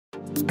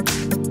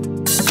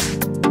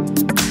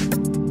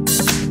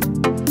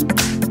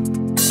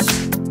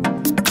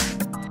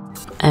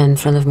In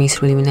front of me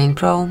is REALME 9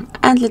 Pro,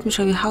 and let me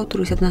show you how to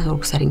reset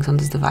network settings on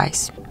this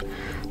device.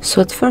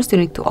 So at first you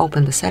need to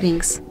open the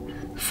settings,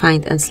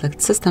 find and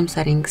select System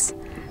Settings,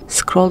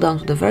 scroll down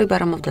to the very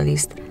bottom of the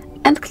list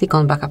and click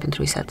on Backup and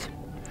Reset.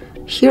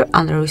 Here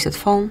under Reset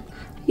Phone,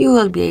 you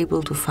will be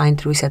able to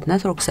find Reset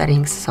Network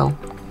Settings, so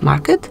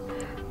mark it,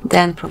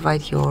 then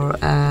provide your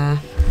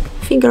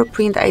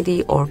fingerprint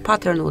ID or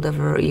pattern,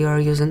 whatever you are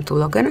using to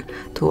log in,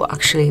 to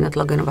actually not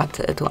log in but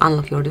to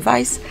unlock your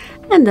device,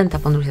 and then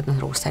tap on Reset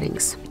Network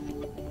Settings.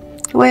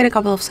 Wait a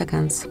couple of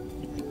seconds,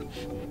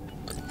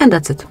 and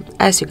that's it.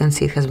 As you can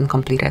see, it has been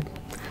completed.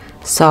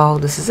 So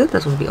this is it,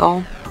 that will be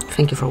all.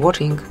 Thank you for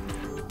watching.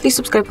 Please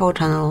subscribe to our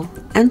channel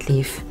and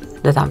leave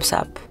the thumbs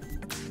up.